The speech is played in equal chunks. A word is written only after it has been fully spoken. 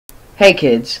Hey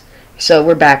kids, so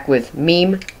we're back with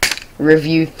Meme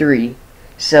Review 3.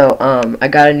 So, I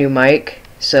got a new mic,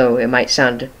 so it might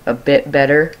sound a bit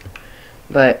better,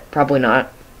 but probably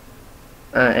not.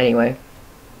 Anyway.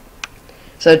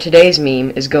 So today's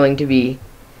meme is going to be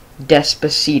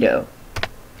Despacito.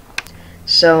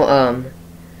 So,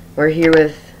 we're here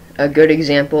with a good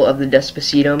example of the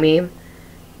Despacito meme,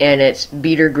 and it's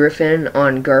Peter Griffin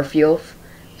on Garfield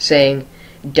saying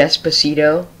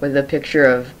Despacito with a picture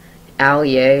of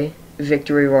Allier,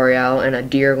 Victory Royale, and a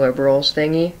Dear Liberals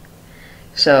thingy.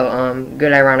 So,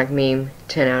 good ironic meme,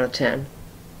 10 out of 10.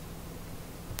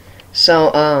 So,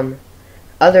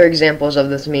 other examples of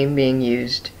this meme being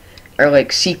used are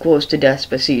like sequels to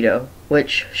Despacito,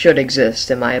 which should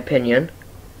exist in my opinion.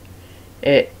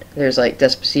 There's like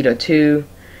Despacito 2,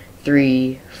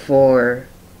 3, 4,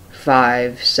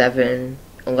 5, 7,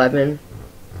 11,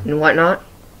 and whatnot.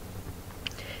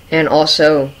 And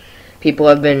also, people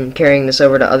have been carrying this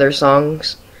over to other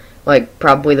songs, like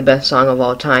probably the best song of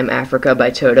all time, Africa by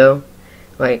Toto,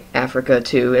 like Africa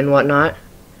 2 and whatnot.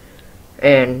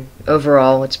 And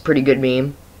overall, it's a pretty good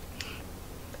meme.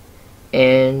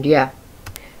 And yeah.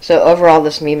 So overall,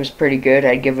 this meme is pretty good.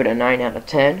 I'd give it a 9 out of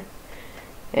 10.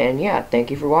 And yeah, thank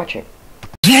you for watching.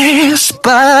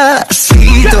 Despacito,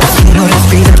 quiero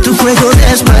respirar tu cuello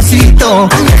despacito,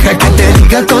 deja que te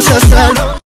diga cosas al